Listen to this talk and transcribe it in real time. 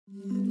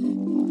Welcome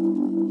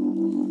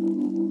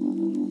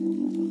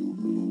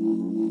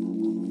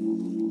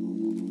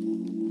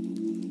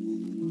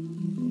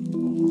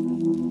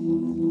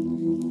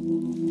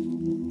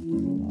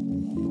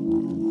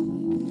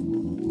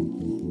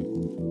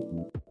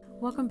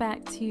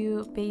back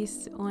to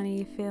Based on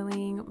a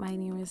Feeling. My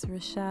name is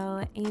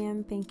Rochelle,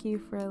 and thank you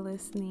for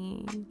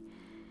listening.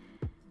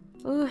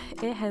 Ooh,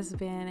 it has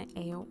been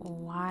a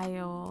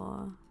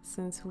while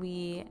since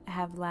we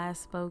have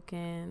last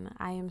spoken.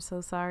 I am so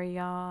sorry,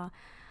 y'all.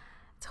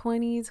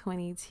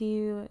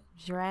 2022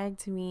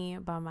 dragged me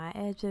by my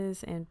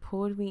edges and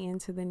pulled me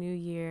into the new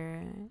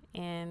year,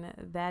 and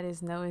that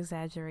is no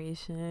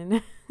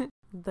exaggeration.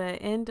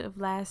 The end of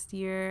last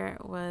year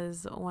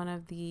was one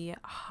of the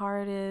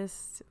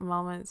hardest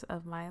moments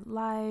of my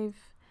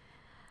life.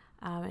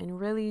 And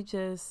really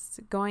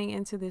just going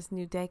into this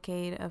new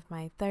decade of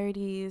my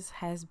 30s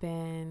has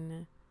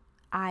been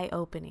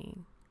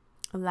eye-opening,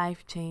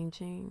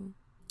 life-changing.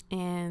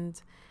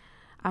 And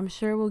I'm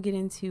sure we'll get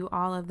into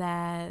all of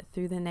that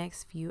through the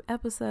next few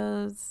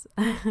episodes.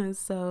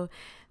 So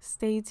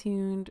stay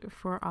tuned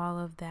for all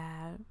of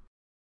that.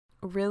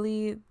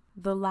 Really,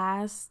 the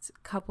last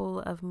couple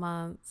of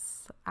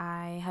months,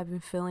 I have been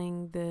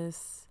feeling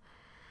this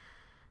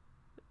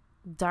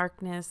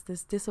darkness,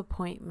 this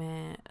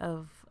disappointment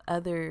of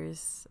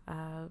others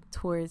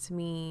towards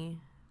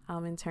me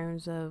in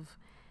terms of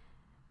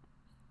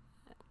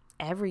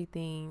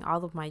everything,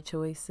 all of my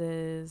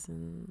choices.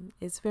 And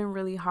it's been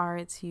really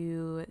hard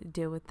to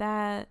deal with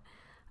that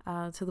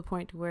to the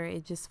point where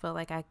it just felt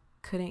like I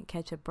couldn't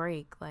catch a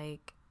break.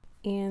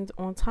 And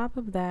on top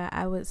of that,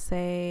 I would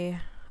say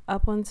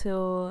up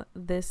until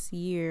this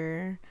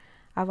year,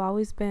 I've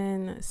always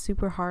been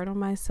super hard on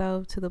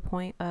myself to the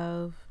point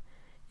of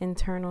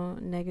internal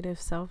negative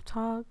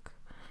self-talk.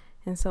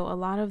 And so a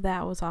lot of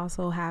that was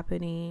also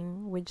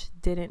happening, which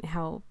didn't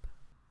help.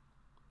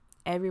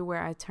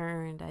 Everywhere I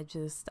turned,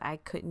 I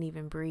couldn't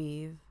even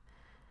breathe.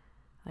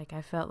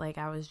 I felt like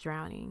I was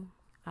drowning.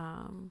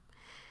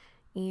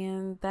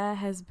 And that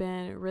has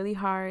been really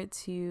hard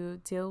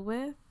to deal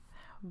with,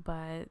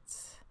 but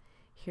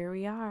here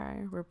we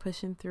are. We're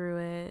pushing through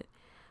it.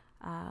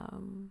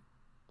 And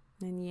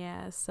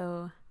yeah,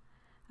 so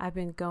I've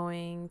been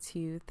going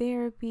to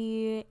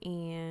therapy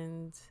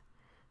and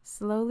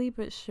slowly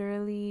but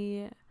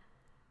surely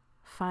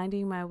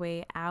finding my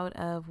way out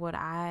of what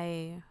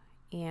I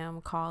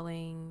am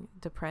calling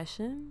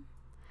depression.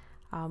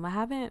 I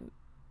haven't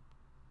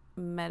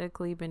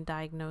medically been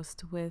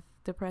diagnosed with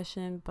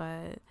depression,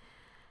 but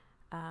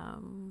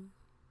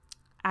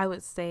I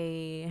would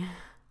say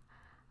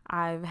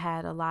I've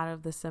had a lot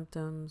of the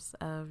symptoms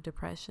of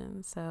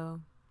depression.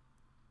 So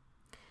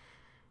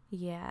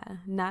yeah,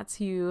 not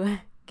to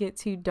get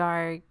too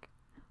dark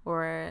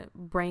or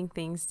bring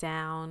things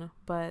down,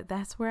 but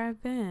that's where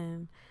I've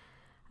been.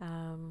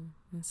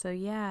 And so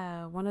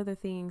yeah, one of the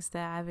things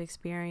that I've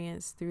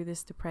experienced through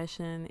this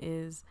depression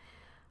is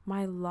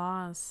my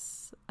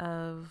loss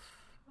of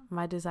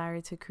my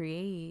desire to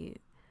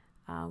create,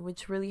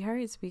 which really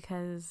hurts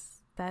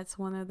because that's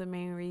one of the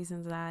main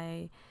reasons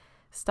I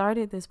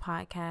started this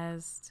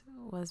podcast,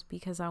 was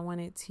because I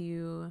wanted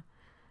to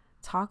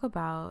talk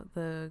about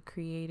the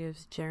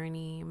creative's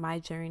journey, my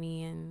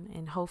journey,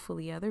 and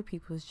hopefully other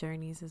people's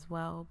journeys as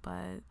well.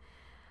 But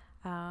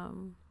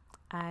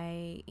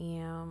I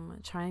am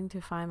trying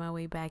to find my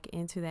way back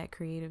into that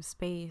creative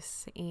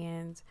space,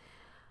 and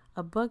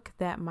a book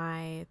that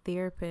my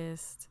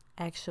therapist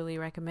actually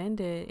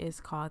recommended is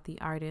called The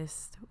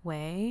Artist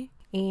Way,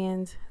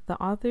 and the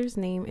author's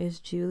name is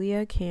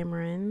Julia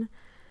Cameron.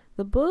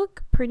 The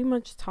book pretty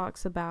much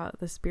talks about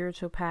the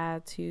spiritual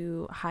path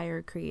to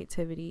higher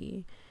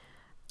creativity.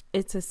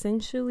 It's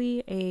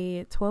essentially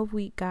a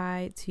 12-week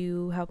guide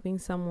to helping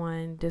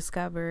someone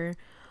discover,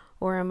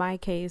 or in my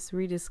case,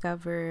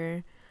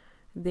 rediscover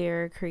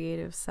their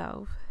creative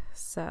self.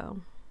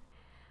 So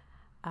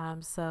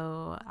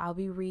I'll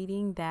be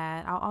reading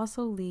that. I'll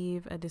also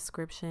leave a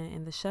description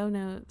in the show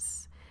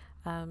notes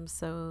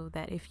so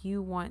that if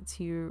you want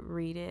to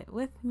read it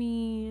with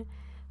me,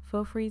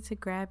 feel free to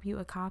grab you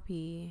a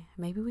copy.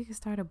 Maybe we could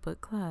start a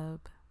book club.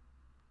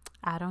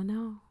 I don't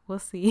know. We'll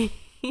see.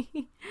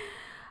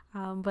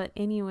 But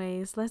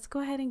anyways, let's go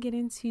ahead and get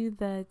into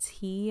the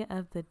tea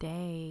of the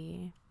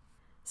day.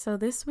 So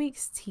this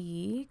week's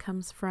tea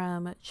comes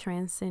from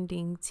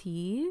Transcending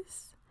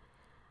Teas.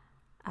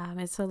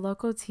 It's a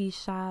local tea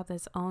shop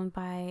that's owned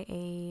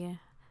by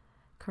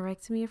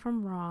correct me if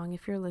I'm wrong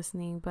if you're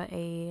listening, but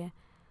a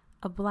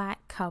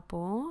Black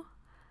couple.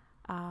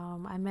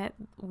 I met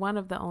one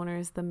of the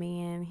owners, the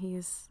man.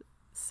 He's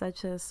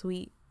such a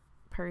sweet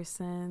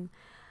person.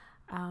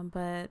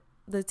 But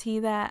the tea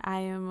that I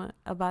am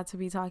about to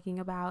be talking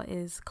about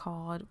is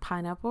called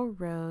Pineapple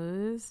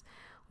Rose.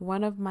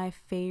 One of my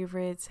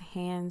favorites,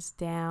 hands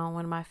down,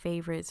 one of my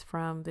favorites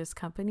from this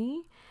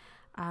company.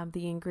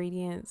 The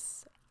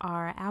ingredients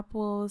are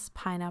apples,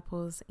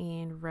 pineapples,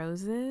 and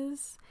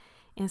roses.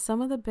 And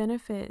some of the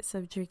benefits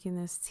of drinking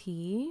this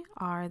tea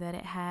are that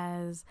it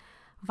has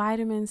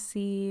vitamin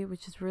C,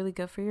 which is really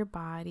good for your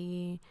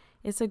body.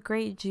 It's a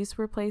great juice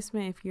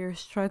replacement if you're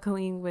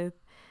struggling with,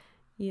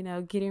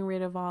 getting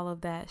rid of all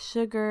of that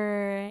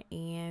sugar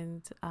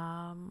and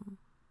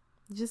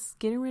just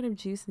getting rid of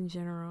juice in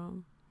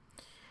general.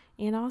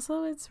 And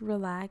also, it's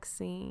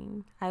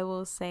relaxing. I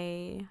will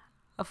say,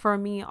 for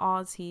me,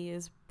 all tea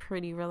is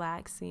pretty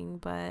relaxing,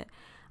 but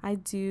I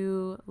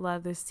do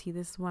love this tea.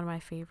 This is one of my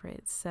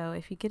favorites. So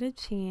if you get a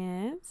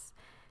chance,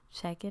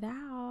 check it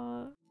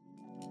out.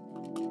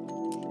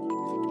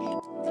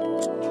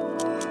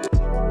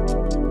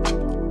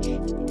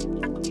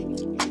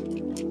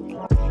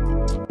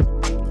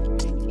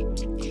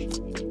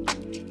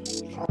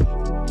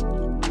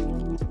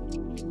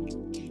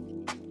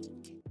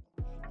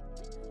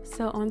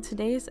 So on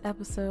today's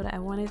episode, I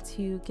wanted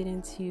to get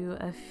into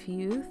a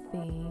few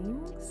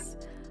things.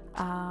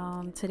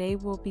 Today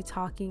we'll be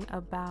talking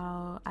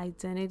about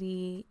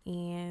identity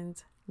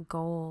and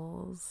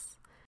goals.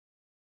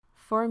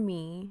 For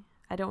me,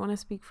 I don't want to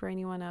speak for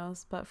anyone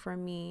else, but for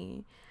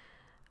me,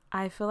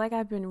 I feel like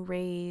I've been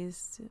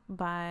raised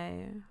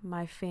by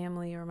my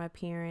family or my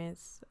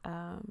parents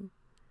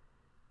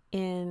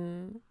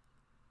in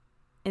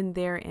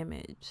their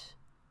image,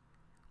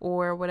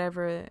 or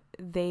whatever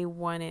they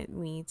wanted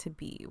me to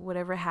be,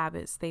 whatever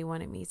habits they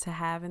wanted me to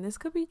have. And this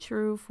could be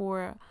true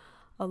for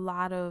a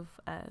lot of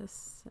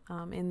us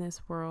in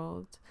this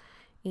world.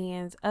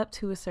 And up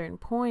to a certain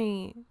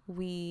point,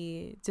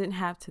 we didn't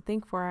have to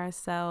think for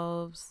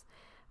ourselves,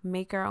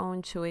 make our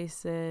own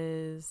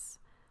choices,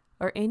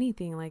 or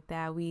anything like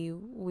that. We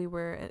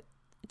were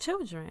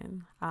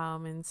children.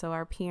 And so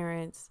our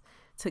parents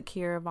took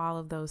care of all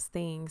of those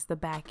things, the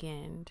back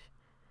end,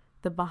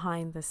 the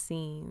behind the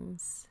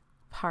scenes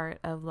part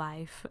of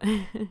life.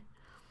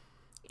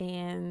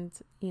 And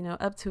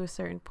up to a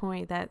certain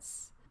point,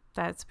 that's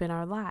been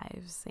our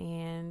lives.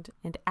 And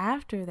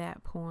after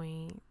that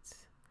point,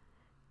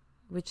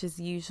 which is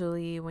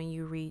usually when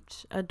you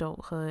reach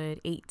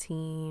adulthood,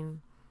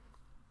 18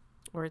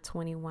 or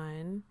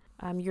 21,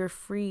 you're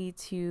free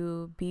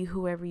to be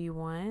whoever you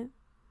want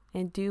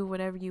and do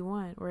whatever you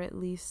want, or at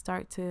least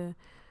start to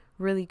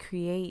really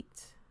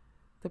create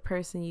the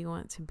person you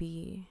want to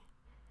be.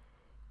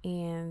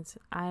 And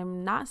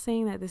I'm not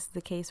saying that this is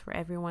the case for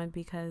everyone,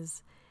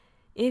 because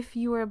if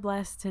you are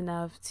blessed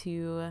enough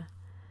to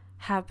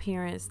have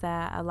parents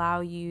that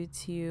allow you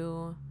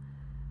to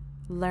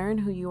learn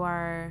who you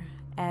are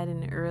at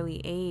an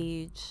early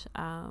age,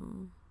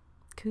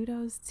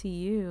 kudos to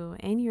you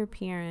and your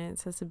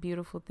parents. That's a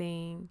beautiful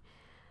thing.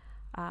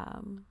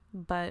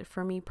 But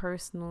for me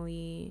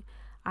personally,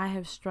 I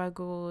have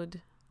struggled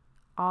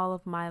all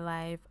of my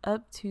life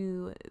up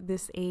to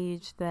this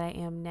age that I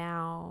am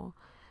now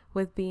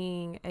with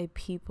being a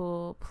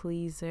people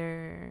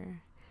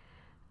pleaser.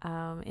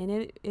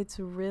 And it's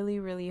really,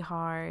 really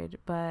hard,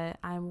 but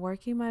I'm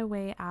working my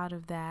way out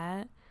of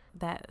that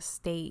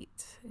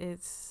state.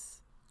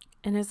 It's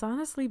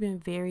honestly been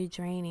very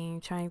draining,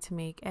 trying to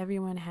make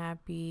everyone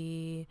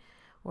happy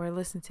or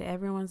listen to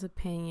everyone's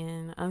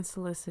opinion,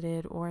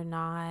 unsolicited or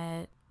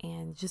not,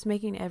 and just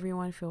making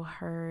everyone feel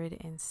heard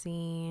and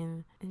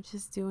seen, and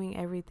just doing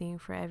everything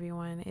for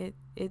everyone.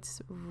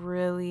 It's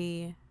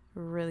really,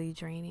 really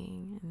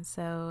draining. And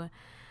so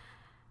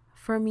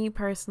for me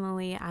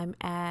personally, I'm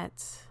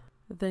at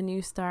the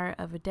new start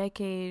of a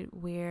decade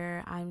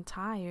where I'm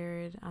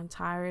tired. I'm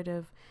tired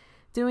of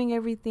doing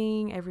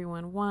everything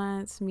everyone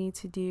wants me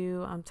to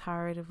do. I'm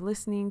tired of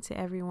listening to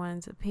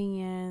everyone's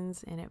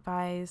opinions and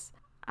advice.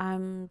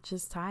 I'm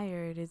just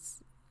tired.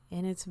 It's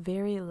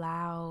very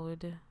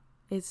loud.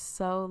 It's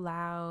so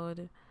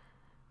loud.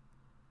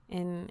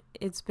 And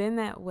it's been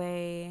that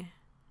way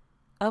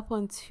up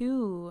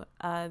until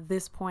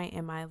this point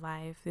in my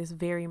life, this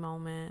very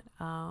moment.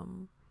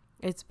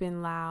 It's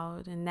been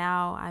loud, and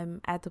now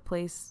I'm at the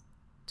place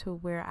to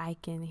where I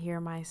can hear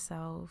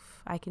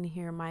myself. I can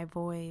hear my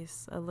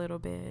voice a little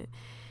bit.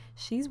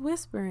 She's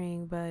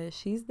whispering, but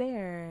she's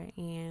there,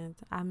 and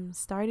I'm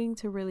starting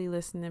to really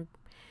listen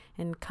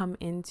and come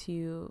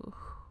into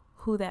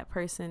who that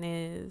person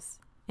is.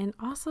 And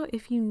also,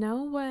 if you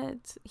know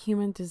what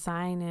human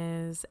design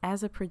is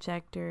as a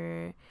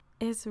projector,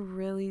 it's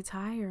really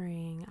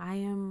tiring. I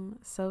am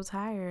so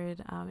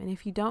tired. And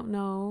if you don't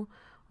know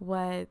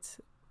what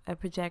a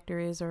projector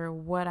is or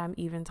what I'm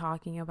even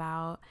talking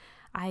about,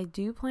 I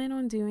do plan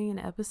on doing an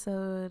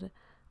episode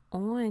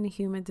on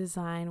human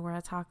design where I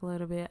talk a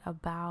little bit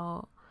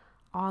about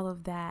all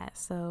of that.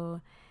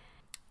 So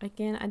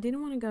again, I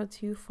didn't want to go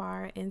too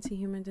far into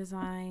human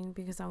design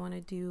because I want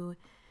to do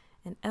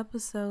an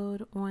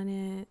episode on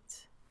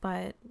it.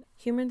 But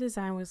human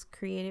design was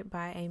created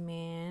by a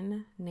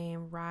man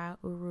named Ra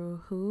Uru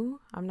Hu.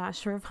 I'm not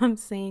sure if I'm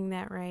saying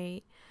that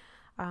right,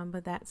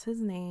 but that's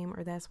his name,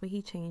 or that's what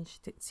he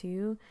changed it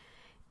to.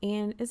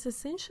 And it's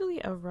essentially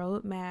a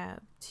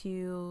roadmap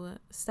to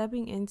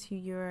stepping into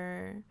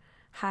your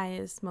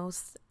highest,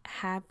 most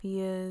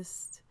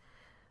happiest,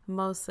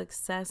 most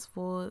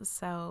successful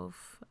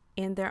self.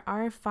 And there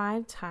are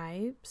 5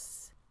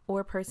 types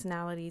or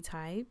personality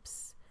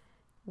types,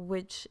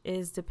 which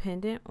is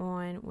dependent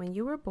on when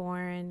you were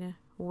born,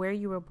 where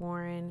you were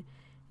born,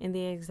 and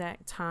the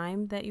exact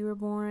time that you were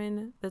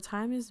born. The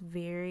time is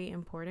very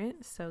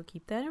important, so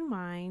keep that in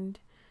mind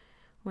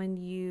when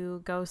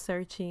you go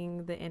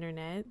searching the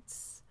internet.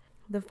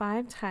 The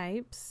 5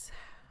 types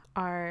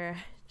are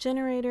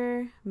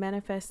generator,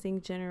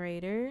 manifesting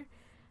generator,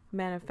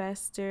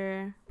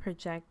 manifester,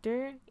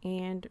 projector,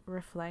 and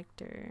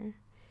reflector.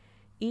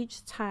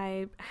 Each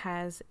type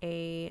has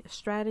a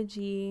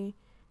strategy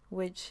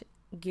which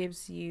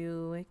gives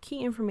you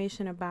key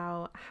information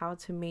about how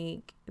to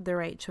make the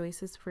right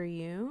choices for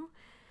you.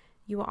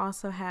 You will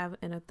also have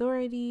an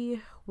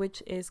authority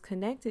which is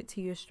connected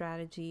to your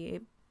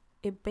strategy.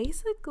 It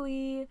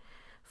basically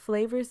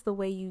flavors the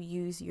way you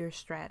use your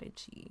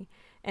strategy.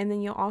 And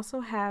then you'll also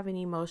have an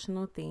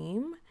emotional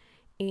theme.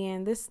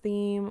 And this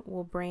theme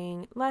will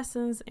bring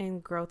lessons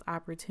and growth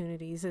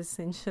opportunities,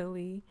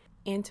 essentially.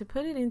 And to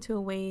put it into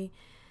a way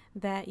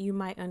that you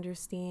might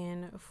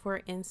understand,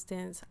 for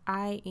instance,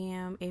 I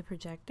am a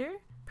projector.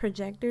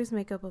 Projectors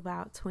make up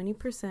about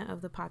 20%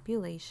 of the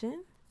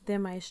population.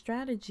 Then my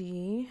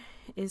strategy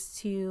is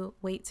to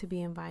wait to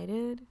be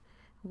invited,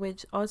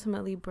 which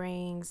ultimately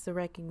brings the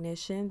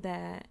recognition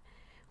that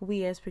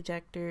we as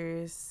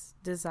projectors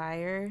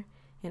desire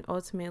and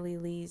ultimately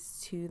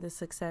leads to the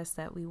success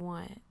that we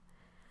want.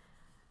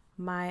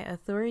 My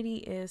authority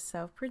is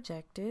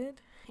self-projected,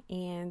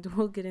 and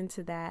we'll get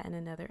into that in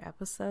another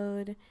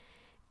episode.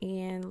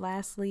 And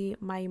lastly,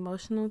 my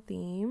emotional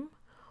theme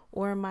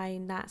or my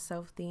not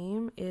self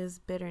theme is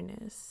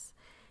bitterness,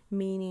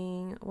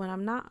 meaning when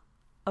I'm not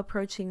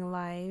approaching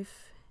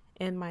life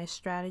in my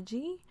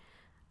strategy,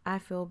 I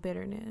feel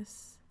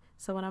bitterness.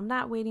 So when I'm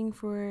not waiting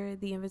for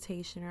the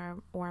invitation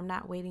or I'm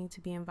not waiting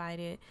to be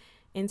invited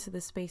into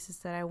the spaces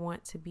that I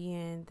want to be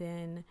in,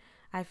 then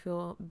I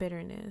feel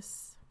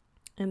bitterness.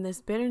 And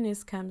this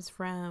bitterness comes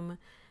from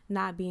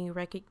not being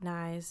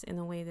recognized in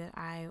the way that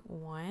I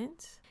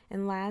want.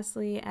 And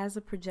lastly, as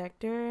a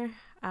projector,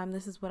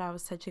 this is what I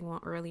was touching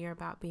on earlier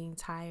about being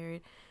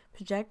tired.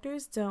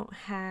 Projectors don't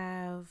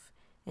have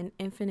an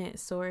infinite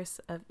source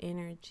of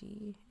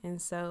energy.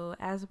 And so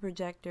as a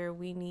projector,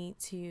 we need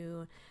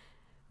to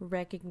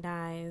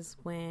recognize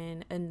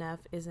when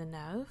enough is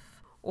enough,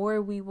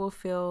 or we will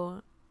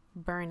feel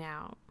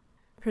burnout.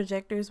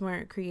 Projectors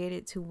weren't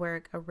created to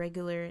work a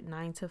regular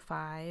 9 to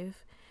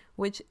 5,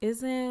 which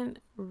isn't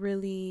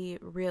really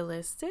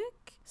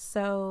realistic.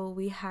 So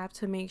we have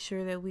to make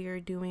sure that we are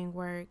doing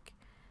work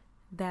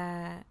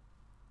that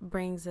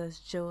brings us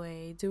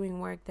joy, doing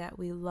work that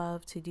we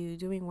love to do,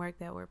 doing work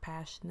that we're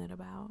passionate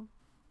about.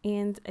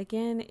 And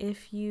again,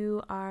 if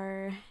you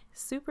are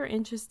super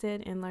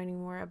interested in learning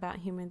more about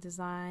human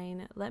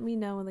design, let me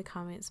know in the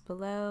comments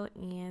below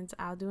and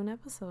I'll do an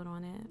episode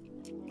on it.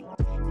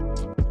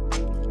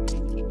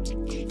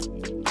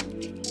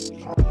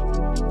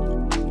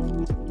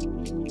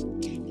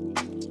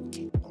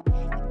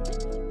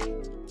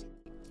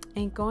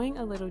 And going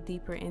a little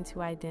deeper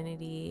into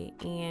identity,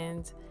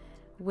 and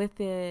with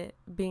it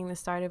being the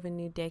start of a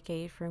new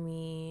decade for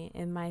me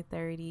in my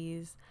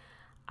 30s,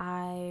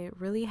 I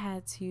really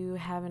had to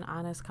have an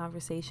honest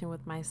conversation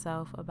with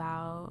myself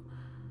about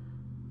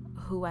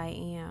who I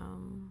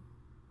am.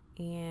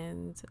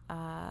 And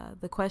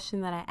the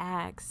question that I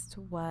asked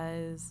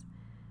was,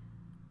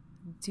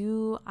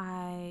 do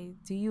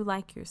you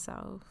like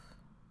yourself?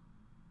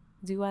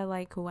 Do I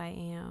like who I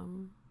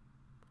am?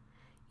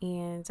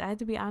 And I had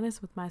to be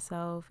honest with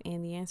myself,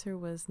 and the answer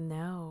was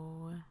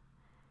no.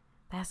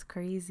 That's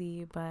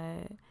crazy,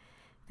 but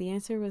the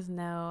answer was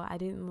no. I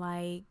didn't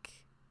like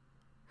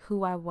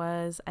who I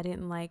was. I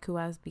didn't like who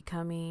I was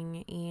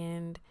becoming,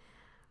 and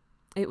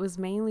it was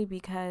mainly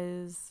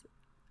because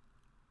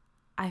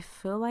I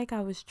feel like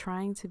I was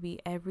trying to be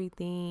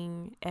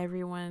everything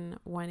everyone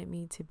wanted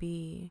me to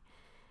be,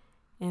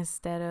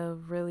 instead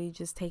of really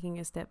just taking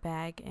a step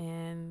back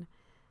and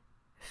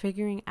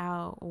figuring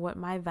out what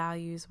my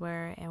values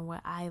were and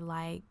what I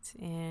liked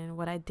and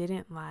what I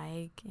didn't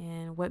like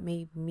and what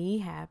made me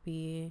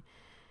happy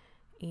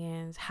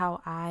and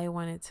how I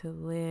wanted to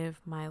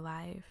live my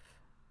life.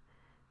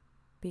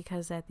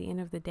 Because at the end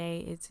of the day,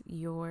 it's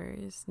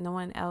yours. No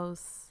one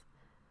else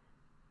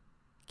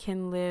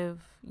can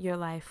live your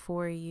life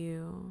for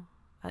you,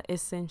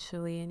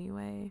 essentially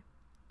anyway.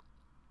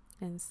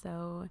 And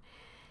so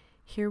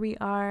here we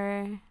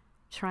are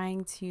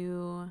trying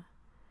to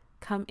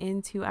come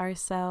into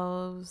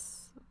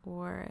ourselves,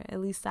 or at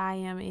least I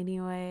am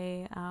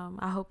anyway.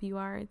 I hope you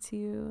are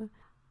too.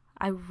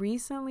 I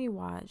recently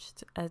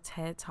watched a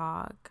TED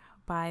Talk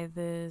by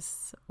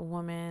this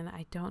woman.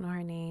 I don't know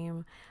her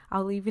name.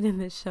 I'll leave it in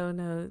the show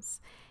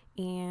notes.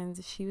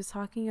 And she was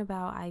talking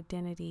about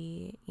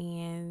identity,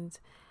 and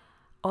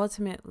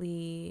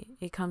ultimately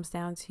it comes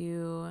down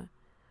to,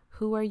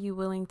 who are you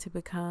willing to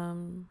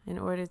become in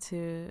order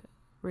to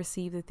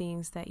receive the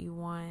things that you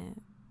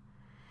want?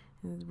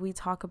 And we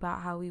talk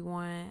about how we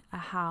want a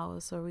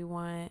house, or we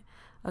want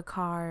a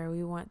car, or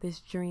we want this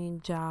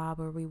dream job,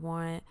 or we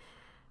want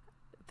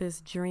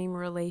this dream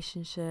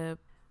relationship,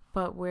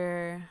 but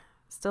we're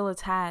still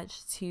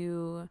attached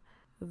to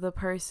the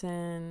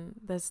person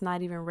that's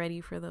not even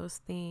ready for those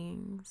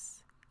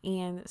things.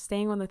 And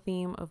staying on the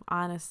theme of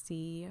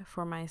honesty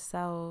for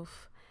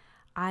myself,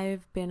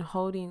 I've been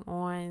holding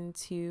on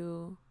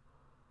to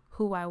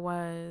who I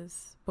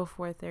was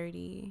before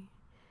 30.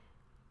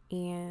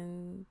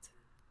 And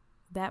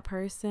that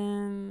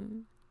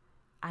person,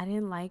 I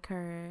didn't like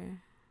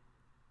her.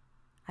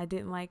 I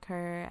didn't like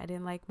her. I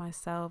didn't like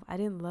myself. I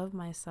didn't love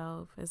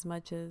myself as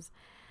much as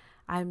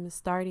I'm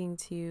starting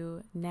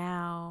to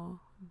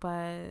now.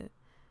 But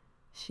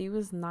she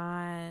was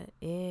not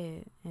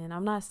it. And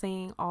I'm not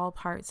saying all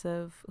parts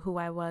of who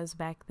I was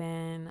back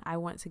then I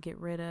want to get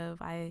rid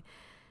of. I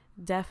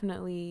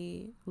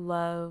definitely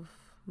love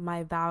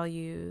my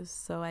values,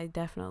 so I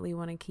definitely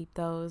want to keep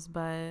those.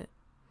 But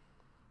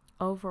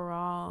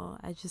overall,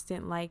 I just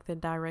didn't like the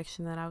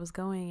direction that I was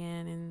going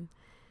in.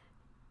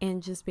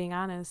 And just being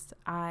honest,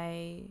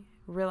 I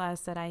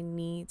realized that I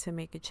need to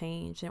make a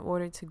change in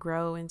order to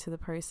grow into the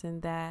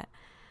person that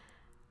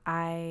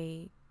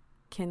I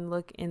can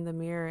look in the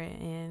mirror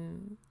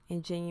and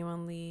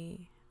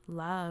genuinely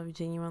love,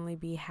 genuinely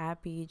be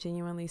happy,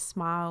 genuinely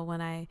smile when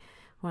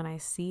I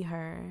see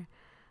her.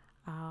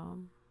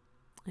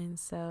 And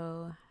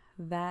so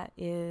that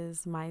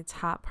is my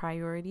top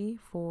priority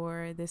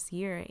for this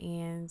year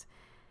and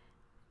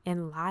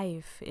in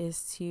life,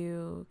 is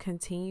to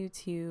continue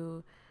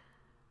to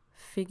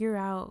figure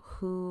out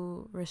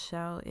who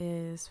Rochelle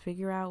is,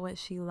 figure out what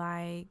she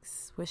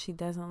likes, what she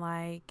doesn't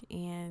like,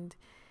 and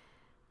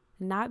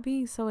not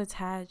being so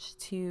attached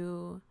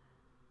to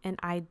an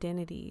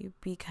identity,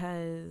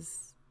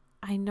 because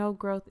I know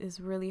growth is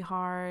really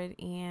hard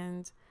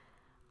and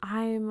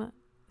I'm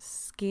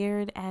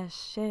scared as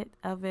shit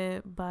of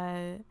it,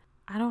 but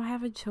I don't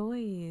have a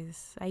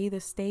choice. I either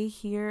stay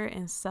here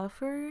and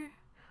suffer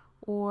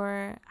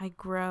or I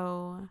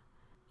grow,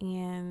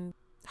 and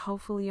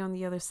hopefully on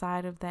the other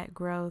side of that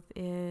growth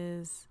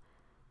is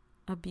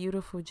a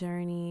beautiful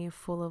journey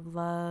full of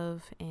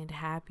love and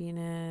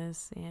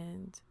happiness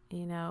and,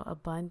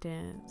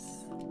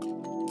 abundance.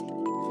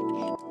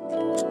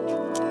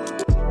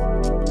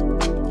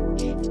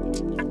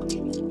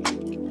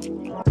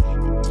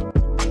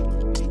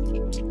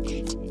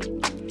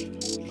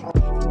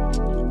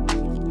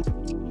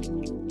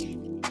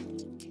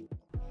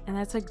 And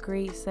that's a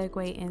great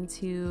segue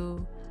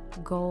into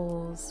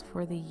goals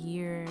for the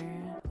year.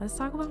 Let's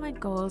talk about my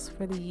goals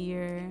for the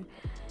year.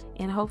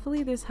 And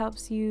hopefully this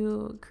helps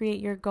you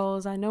create your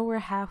goals. I know we're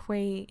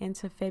halfway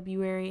into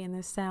February and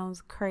this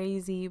sounds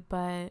crazy,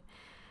 but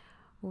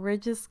we're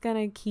just going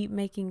to keep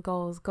making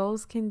goals.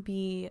 Goals can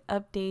be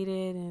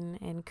updated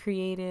and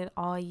created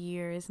all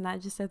year. It's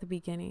not just at the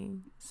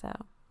beginning. So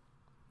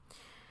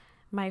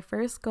my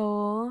first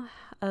goal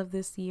of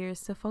this year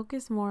is to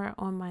focus more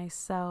on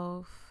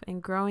myself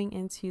and growing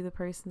into the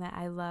person that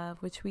I love,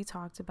 which we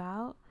talked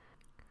about.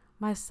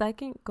 My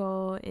second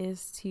goal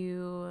is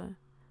to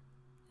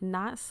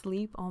not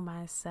sleep on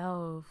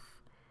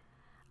myself.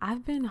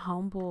 I've been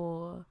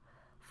humble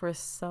for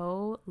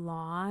so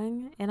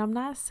long, and I'm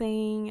not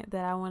saying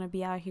that I want to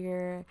be out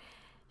here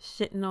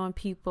shitting on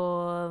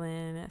people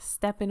and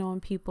stepping on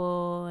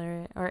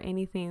people or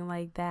anything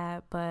like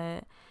that,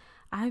 but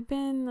I've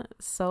been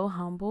so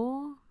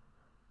humble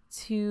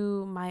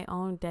to my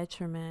own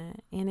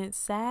detriment. And it's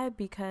sad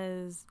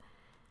because,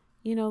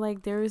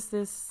 there's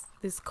this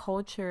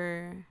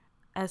culture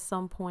at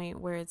some point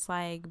where it's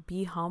like,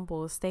 be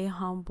humble, stay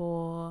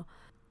humble.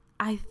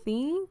 I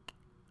think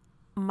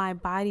my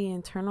body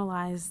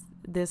internalized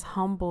this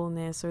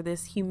humbleness or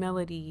this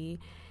humility,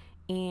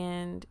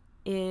 and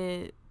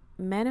it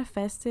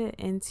manifested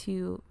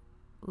into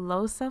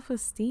low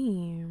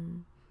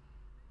self-esteem.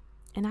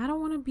 And I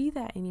don't want to be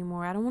that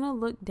anymore. I don't want to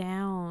look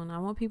down. I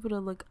want people to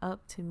look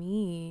up to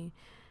me,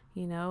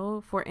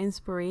 for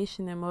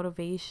inspiration and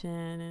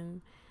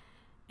motivation.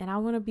 And I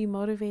want to be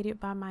motivated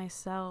by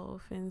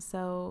myself. And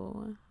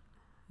so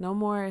no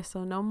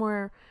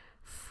more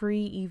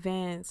free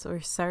events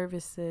or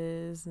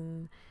services,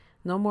 and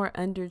no more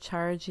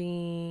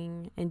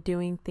undercharging and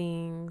doing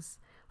things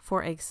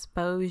for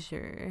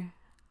exposure.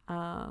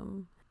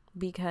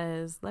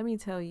 Because let me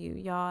tell you,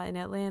 y'all, in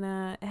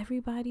Atlanta,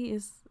 everybody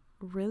is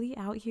really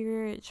out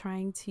here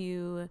trying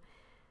to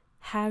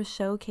have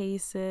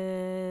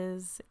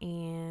showcases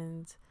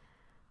and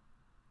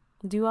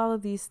do all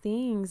of these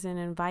things and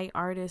invite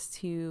artists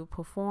to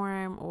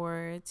perform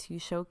or to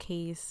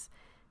showcase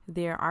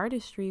their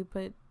artistry,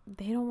 but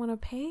they don't want to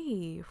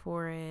pay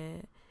for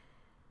it.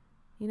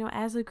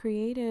 As a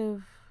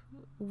creative,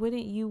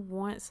 wouldn't you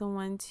want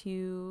someone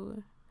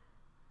to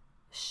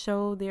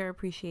show their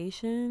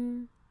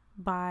appreciation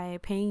by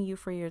paying you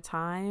for your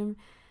time?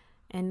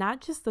 And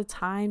not just the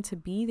time to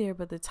be there,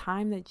 but the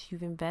time that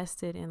you've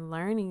invested in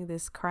learning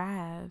this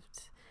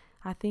craft.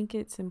 I think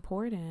it's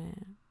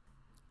important.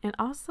 And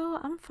also,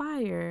 I'm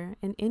fire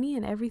in any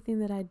and everything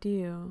that I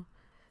do.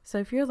 So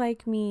if you're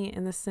like me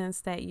in the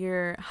sense that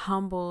you're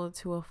humble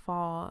to a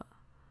fault,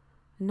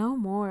 no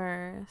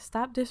more.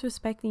 Stop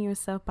disrespecting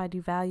yourself by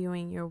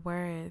devaluing your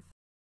worth.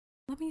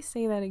 Let me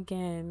say that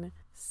again.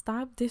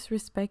 Stop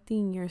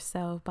disrespecting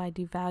yourself by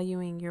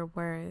devaluing your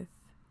worth.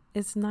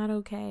 It's not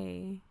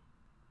okay.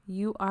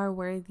 You are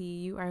worthy.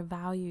 You are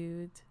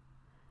valued.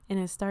 And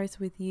it starts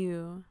with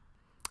you.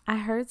 I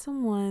heard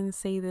someone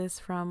say this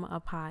from a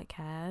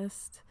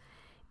podcast,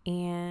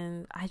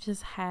 and I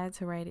just had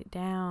to write it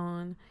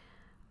down.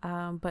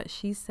 But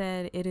she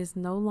said, it is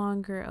no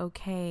longer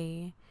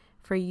okay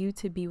for you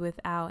to be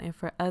without and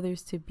for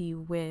others to be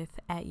with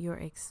at your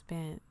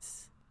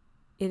expense.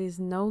 It is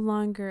no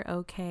longer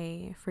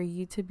okay for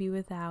you to be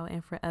without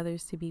and for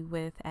others to be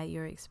with at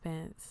your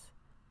expense.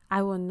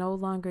 I will no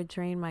longer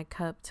drain my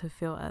cup to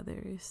fill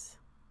others.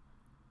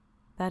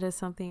 That is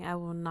something I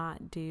will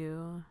not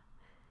do.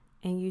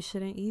 And you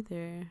shouldn't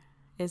either.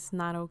 It's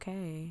not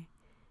okay.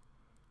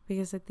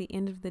 Because at the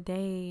end of the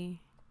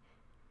day,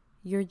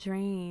 you're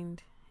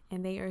drained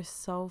and they are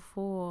so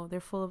full. They're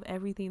full of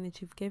everything that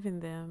you've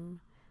given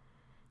them.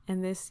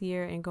 And this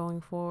year and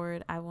going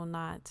forward, I will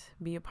not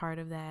be a part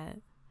of that.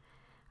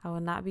 I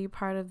will not be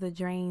part of the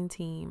drain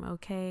team,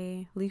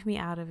 okay? Leave me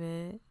out of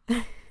it.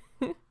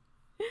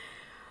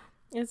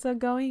 And so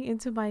going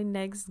into my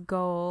next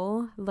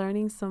goal,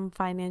 learning some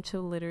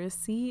financial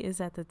literacy is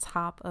at the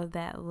top of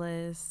that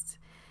list.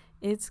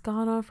 It's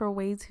gone on for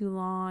way too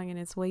long and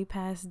it's way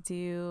past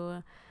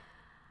due.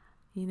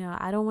 You know,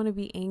 I don't want to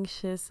be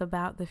anxious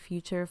about the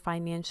future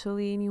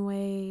financially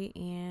anyway,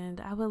 and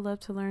I would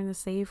love to learn to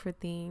save for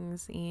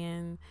things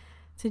and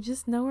to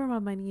just know where my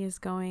money is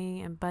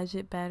going and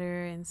budget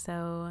better. And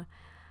so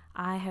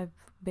I have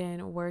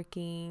been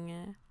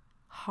working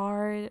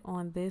hard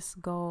on this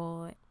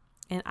goal,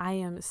 and I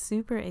am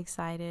super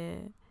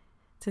excited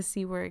to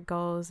see where it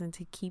goes and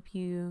to keep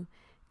you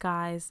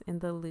guys in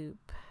the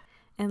loop.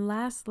 And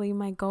lastly,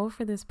 my goal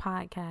for this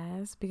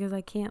podcast, because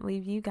I can't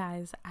leave you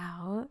guys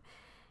out,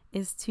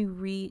 is to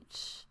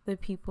reach the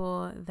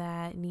people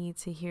that need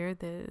to hear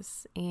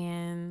this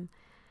and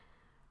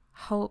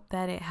hope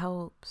that it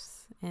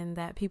helps and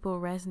that people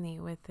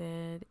resonate with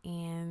it.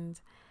 And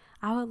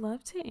I would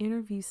love to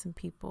interview some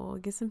people,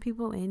 get some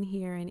people in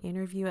here and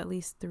interview at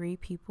least 3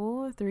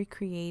 people, 3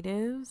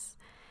 creatives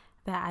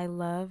that I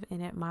love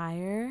and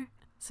admire.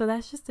 So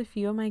that's just a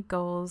few of my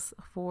goals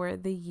for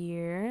the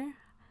year.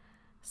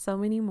 So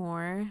many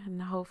more,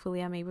 and hopefully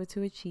I'm able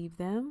to achieve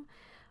them.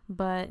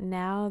 But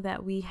now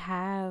that we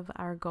have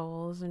our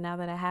goals, or now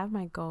that I have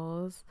my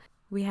goals,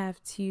 we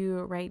have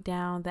to write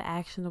down the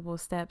actionable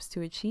steps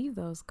to achieve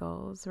those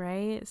goals,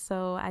 right?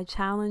 So I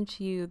challenge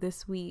you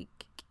this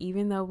week,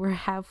 even though we're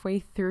halfway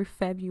through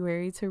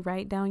February, to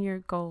write down your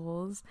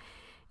goals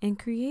and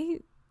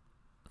create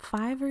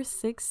 5 or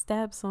 6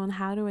 steps on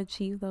how to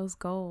achieve those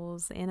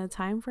goals and a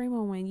time frame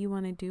on when you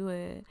want to do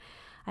it.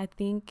 I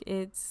think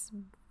it's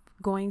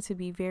going to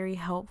be very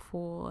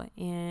helpful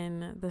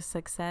in the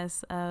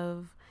success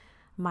of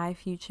my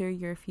future,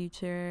 your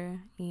future,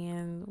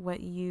 and what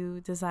you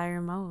desire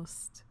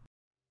most.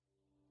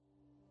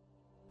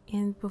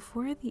 And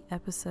before the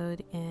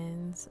episode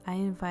ends, I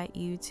invite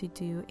you to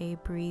do a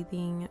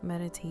breathing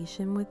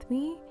meditation with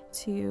me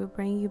to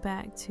bring you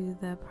back to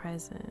the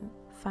present,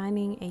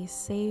 finding a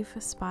safe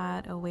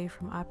spot away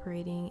from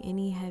operating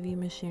any heavy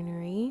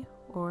machinery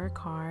or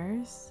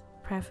cars,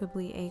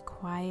 preferably a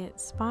quiet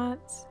spot,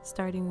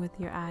 starting with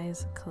your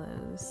eyes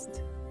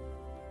closed.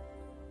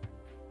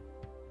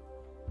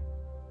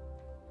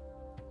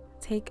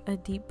 Take a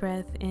deep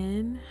breath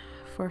in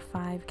for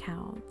 5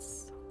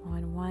 counts.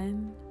 On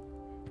 1,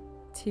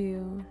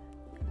 2,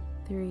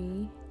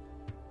 3,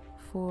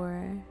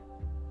 4,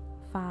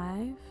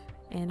 5,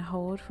 and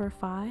hold for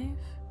 5,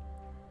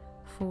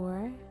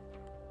 4,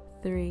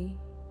 3,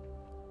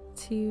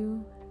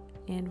 2,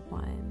 and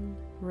 1.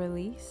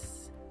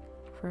 Release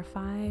for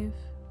 5,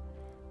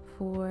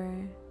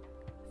 4,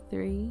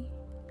 3,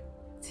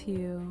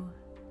 2,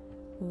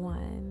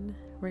 1.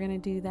 We're going to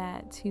do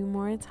that 2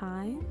 more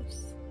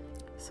times.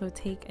 So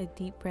take a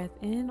deep breath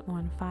in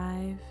on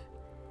 5,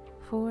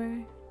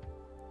 4,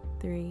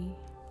 3,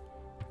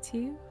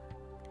 2,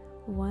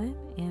 1,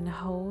 and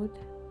hold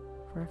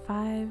for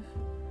 5,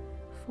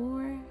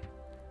 4,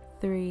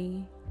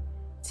 3,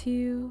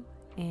 2,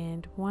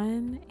 and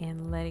 1,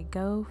 and let it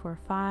go for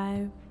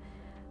 5,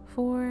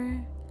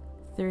 4,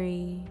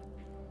 3,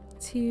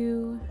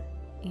 2,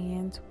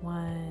 and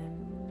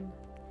 1.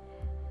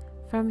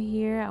 From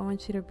here, I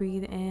want you to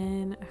breathe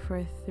in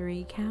for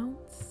 3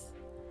 counts.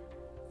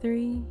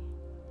 3,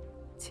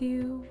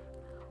 2,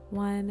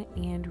 1,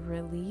 and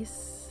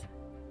release.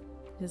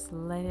 Just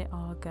let it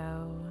all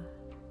go.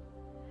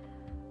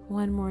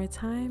 One more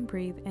time,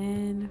 breathe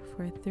in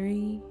for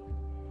 3,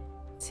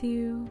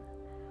 2,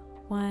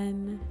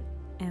 1,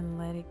 and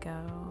let it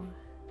go.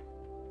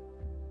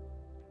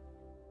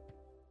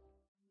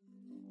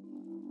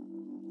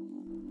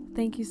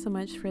 Thank you so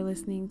much for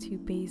listening to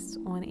Based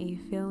on a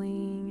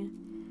Feeling.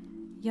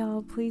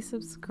 Y'all, please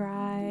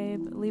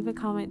subscribe, leave a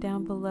comment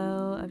down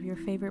below of your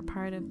favorite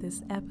part of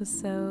this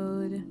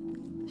episode,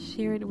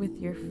 share it with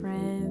your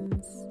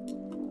friends,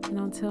 and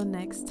until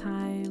next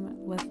time,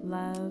 with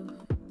love,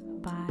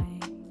 bye.